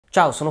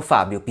Ciao, sono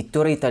Fabio,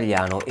 pittore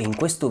italiano, e in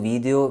questo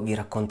video vi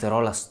racconterò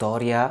la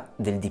storia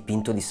del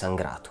dipinto di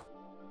Sangrato.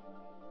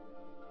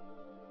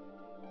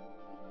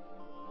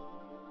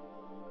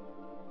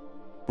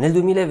 Nel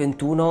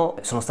 2021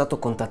 sono stato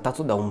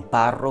contattato da un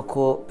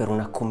parroco per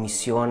una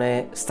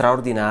commissione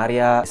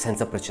straordinaria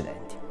senza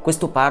precedenti.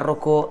 Questo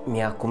parroco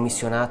mi ha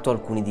commissionato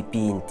alcuni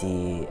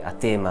dipinti a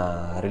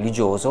tema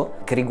religioso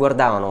che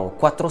riguardavano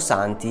 4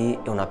 santi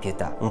e una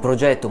pietà. Un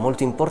progetto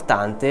molto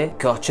importante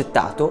che ho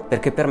accettato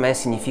perché per me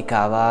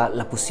significava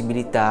la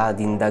possibilità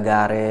di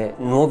indagare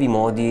nuovi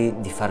modi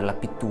di fare la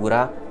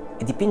pittura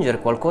e dipingere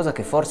qualcosa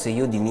che forse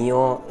io di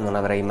mio non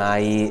avrei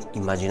mai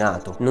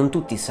immaginato. Non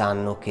tutti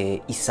sanno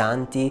che i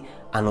santi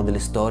hanno delle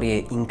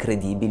storie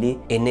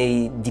incredibili e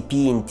nei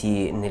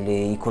dipinti, nelle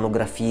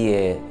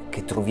iconografie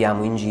che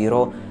troviamo in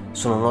giro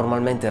sono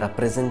normalmente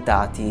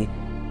rappresentati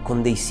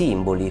con dei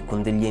simboli,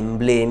 con degli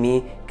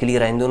emblemi che li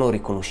rendono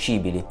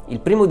riconoscibili. Il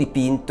primo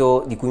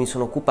dipinto di cui mi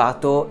sono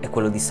occupato è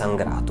quello di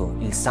Sangrato,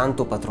 il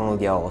santo patrono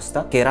di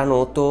Aosta, che era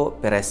noto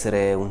per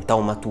essere un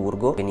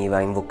taumaturgo, veniva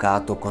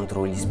invocato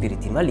contro gli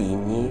spiriti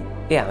maligni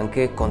e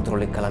anche contro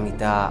le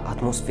calamità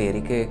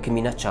atmosferiche che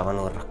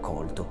minacciavano il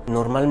raccolto.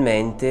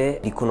 Normalmente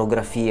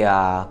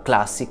l'iconografia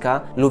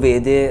classica lo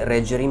vede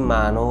reggere in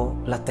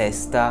mano la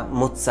testa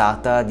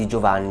mozzata di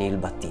Giovanni il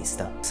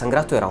Battista.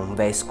 Sangrato era un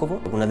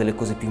vescovo, una delle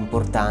cose più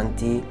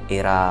importanti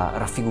era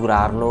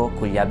raffigurarlo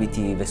con gli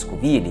abiti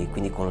vescovili,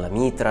 quindi con la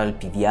mitra, il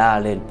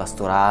piviale, il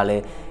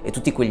pastorale e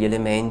tutti quegli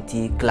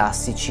elementi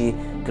classici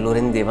che lo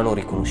rendevano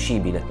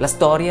riconoscibile. La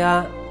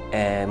storia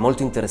è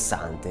molto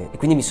interessante e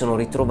quindi mi sono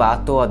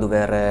ritrovato a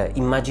dover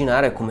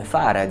immaginare come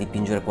fare a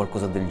dipingere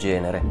qualcosa del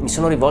genere. Mi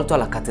sono rivolto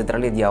alla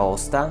cattedrale di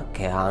Aosta,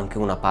 che ha anche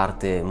una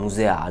parte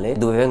museale,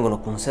 dove vengono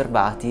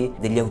conservati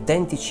degli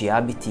autentici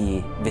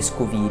abiti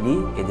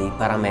vescovili e dei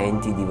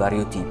paramenti di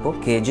vario tipo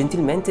che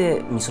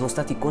gentilmente mi sono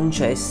stati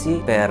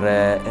concessi per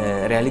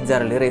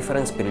realizzare le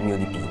reference per il mio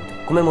dipinto.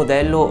 Come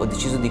modello ho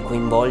deciso di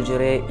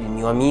coinvolgere il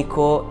mio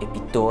amico e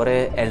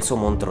pittore Elso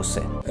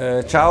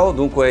Montrosé. Ciao,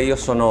 dunque io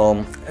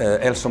sono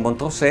Elso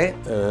Montrosé,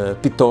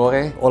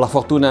 pittore. Ho la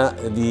fortuna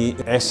di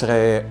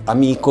essere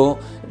amico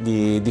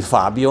di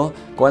Fabio.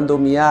 Quando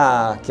mi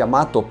ha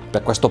chiamato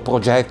per questo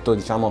progetto,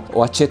 diciamo,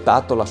 ho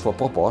accettato la sua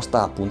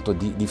proposta appunto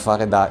di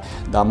fare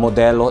da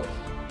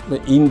modello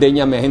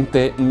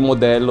indegnamente un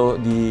modello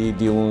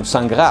di un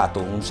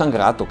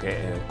sangrato che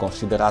è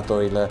considerato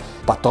il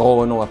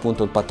patrono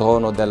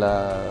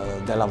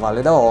della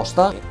Valle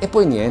d'Aosta. E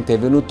poi niente, è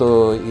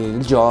venuto il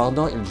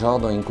giorno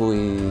in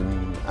cui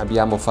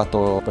abbiamo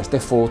fatto queste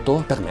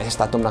foto. Per me è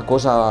stata una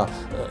cosa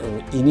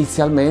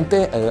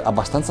inizialmente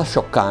abbastanza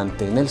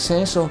scioccante, nel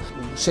senso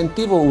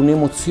sentivo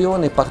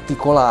un'emozione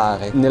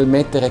particolare nel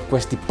mettere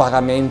questi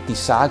paramenti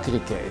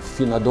sacri che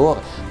fino ad ora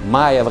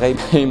mai avrei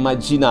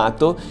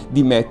immaginato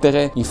di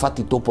mettere.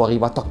 Infatti dopo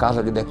arrivato a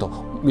casa gli ho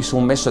detto: mi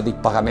sono messo dei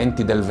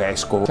paramenti del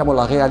vescovo. Diciamo,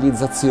 la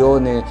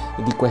realizzazione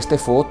di queste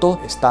foto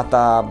è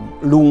stata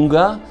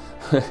lunga,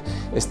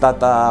 è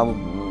stata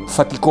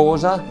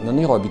faticosa, non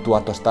ero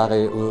abituato a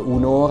stare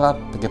un'ora,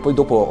 perché poi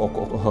dopo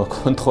ho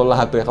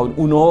controllato, era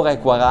un'ora e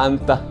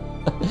 40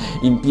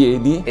 in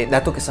piedi. E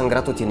dato che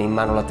Sangrato tiene in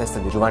mano la testa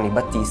di Giovanni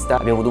Battista,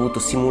 abbiamo dovuto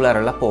simulare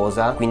la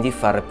posa, quindi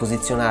far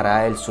posizionare a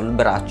Elso il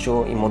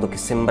braccio in modo che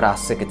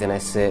sembrasse che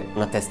tenesse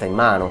una testa in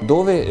mano.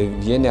 Dove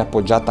viene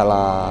appoggiata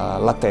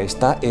la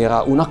testa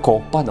era una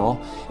coppa, no?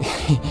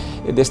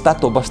 Ed è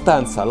stato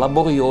abbastanza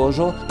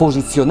laborioso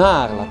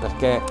posizionarla,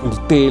 perché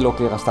il telo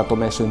che era stato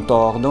messo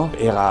intorno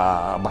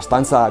era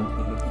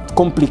abbastanza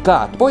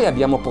complicato. Poi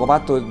abbiamo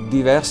provato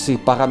diversi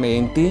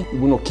paramenti,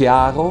 uno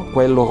chiaro,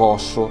 quello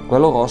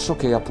rosso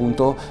che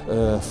appunto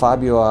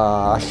Fabio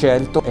ha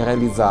scelto e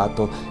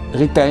realizzato.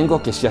 Ritengo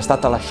che sia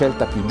stata la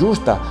scelta più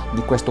giusta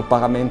di questo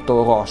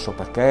paramento rosso,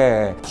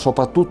 perché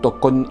soprattutto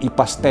con i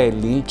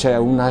pastelli c'è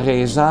una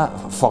resa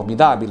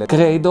formidabile.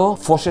 Credo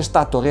fosse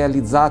stato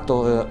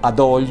realizzato ad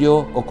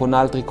olio o con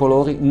altri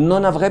colori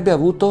non avrebbe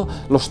avuto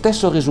lo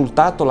stesso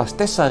risultato, la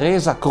stessa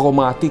resa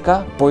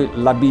cromatica. Poi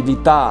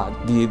l'abilità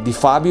di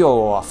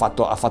Fabio ha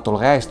fatto il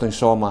resto,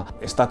 insomma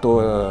è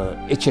stato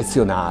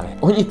eccezionale.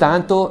 Ogni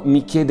tanto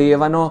mi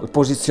chiedevano il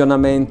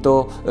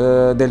posizionamento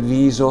del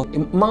viso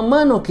e man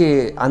mano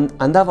che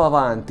andavo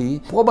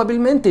avanti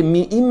probabilmente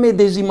mi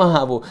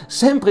immedesimavo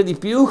sempre di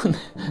più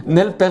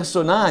nel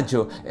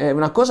personaggio. È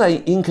una cosa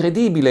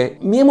incredibile,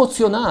 mi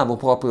emozionavo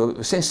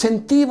proprio,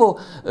 sentivo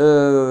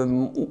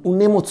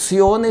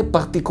un'emozione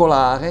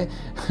particolare.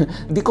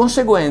 Di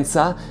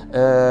conseguenza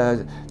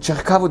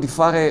cercavo di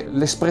fare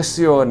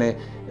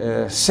l'espressione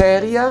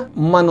seria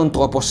ma non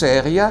troppo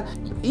seria.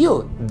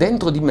 Io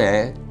dentro di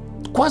me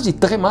quasi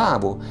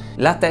tremavo.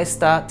 La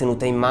testa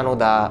tenuta in mano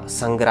da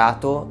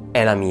Sangrato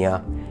è la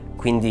mia,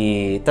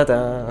 quindi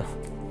ta-da!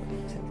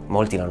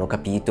 Molti l'hanno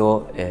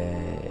capito,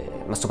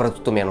 ma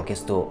soprattutto mi hanno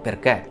chiesto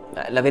perché.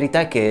 La verità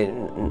è che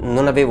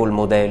non avevo il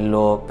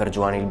modello per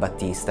Giovanni il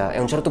Battista e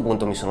a un certo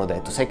punto mi sono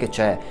detto: sai che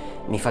c'è,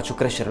 mi faccio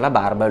crescere la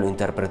barba e lo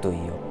interpreto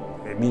io.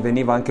 Mi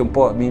veniva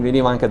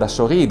anche da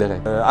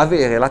sorridere,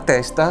 avere la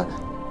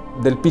testa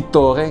del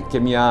pittore che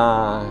mi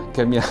ha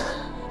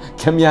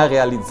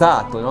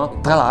realizzato, no?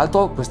 Tra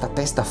l'altro questa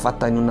testa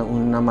fatta in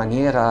una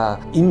maniera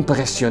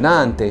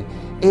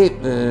impressionante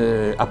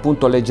e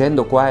appunto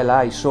leggendo qua e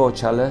là i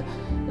social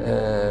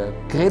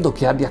credo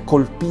che abbia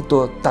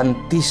colpito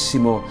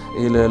tantissimo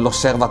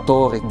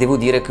l'osservatore. Devo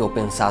dire che ho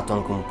pensato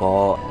anche un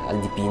po' al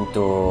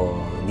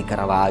dipinto di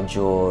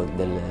Caravaggio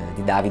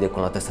di Davide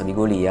con la testa di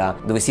Golia,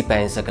 dove si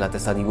pensa che la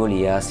testa di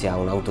Golia sia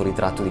un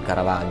autoritratto di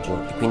Caravaggio,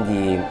 e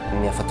quindi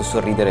mi ha fatto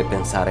sorridere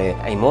pensare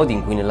ai modi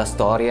in cui nella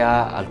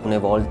storia alcune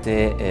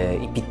volte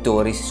i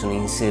pittori si sono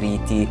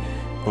inseriti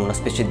con una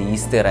specie di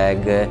easter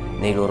egg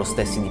nei loro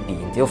stessi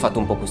dipinti. Ho fatto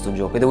un po' questo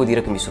gioco e devo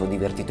dire che mi sono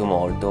divertito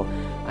molto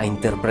a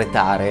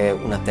interpretare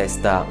una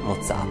testa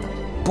mozzata.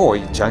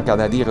 Poi c'è anche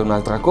da dire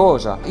un'altra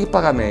cosa: i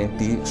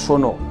paramenti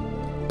sono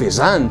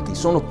pesanti,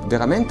 sono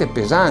veramente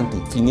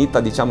pesanti. Finita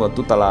diciamo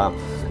tutta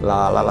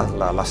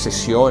la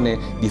sessione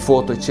di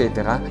foto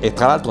eccetera, e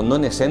tra l'altro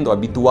non essendo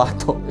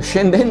abituato,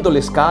 scendendo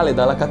le scale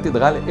dalla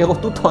cattedrale ero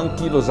tutto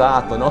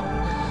anchilosato,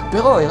 no?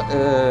 Però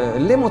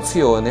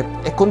l'emozione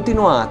è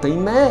continuata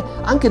in me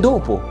anche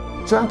dopo,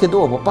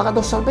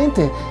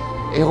 paradossalmente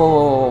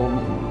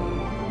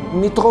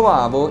mi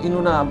trovavo in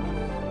una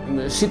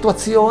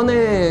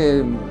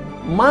situazione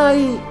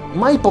mai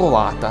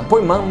provata.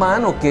 Poi man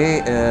mano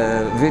che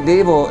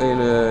vedevo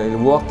il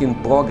work in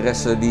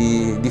progress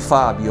di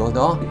Fabio,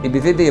 no? E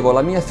vedevo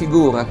la mia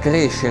figura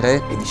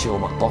crescere e dicevo: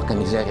 ma porca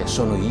miseria,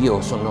 sono io,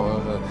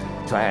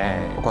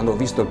 Cioè, quando ho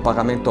visto il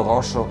paramento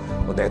rosso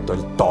ho detto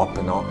il top,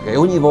 no? E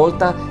ogni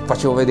volta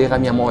facevo vedere a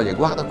mia moglie: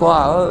 guarda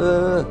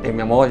qua, e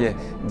mia moglie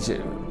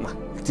dice: ma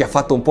ti ha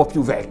fatto un po'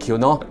 più vecchio,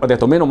 no? Ho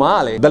detto: meno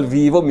male, dal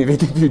vivo mi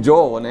vedi più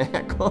giovane,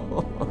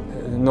 ecco.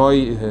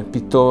 Noi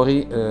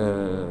pittori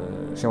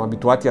siamo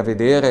abituati a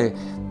vedere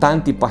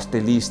tanti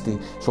pastellisti,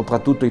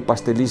 soprattutto i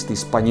pastellisti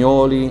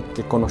spagnoli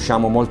che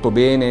conosciamo molto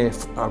bene,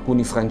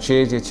 alcuni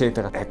francesi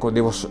eccetera. Ecco,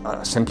 devo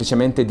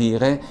semplicemente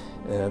dire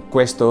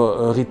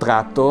questo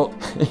ritratto,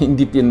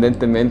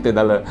 indipendentemente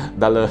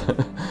dal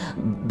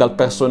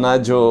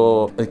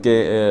personaggio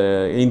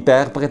che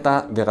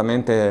interpreta,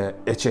 veramente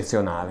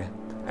eccezionale.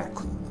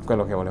 Ecco,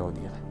 quello che volevo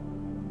dire.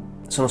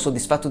 Sono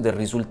soddisfatto del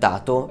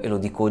risultato e lo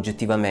dico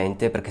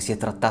oggettivamente, perché si è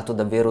trattato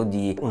davvero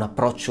di un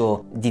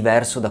approccio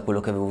diverso da quello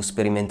che avevo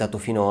sperimentato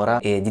finora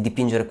e di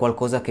dipingere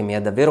qualcosa che mi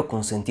ha davvero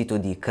consentito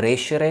di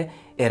crescere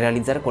e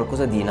realizzare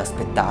qualcosa di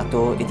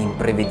inaspettato e di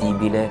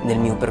imprevedibile nel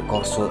mio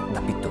percorso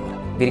da pittore.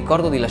 Vi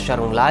ricordo di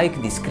lasciare un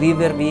like, di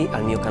iscrivervi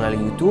al mio canale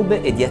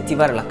YouTube e di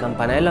attivare la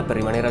campanella per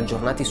rimanere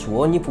aggiornati su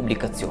ogni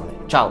pubblicazione.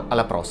 Ciao,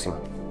 alla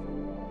prossima!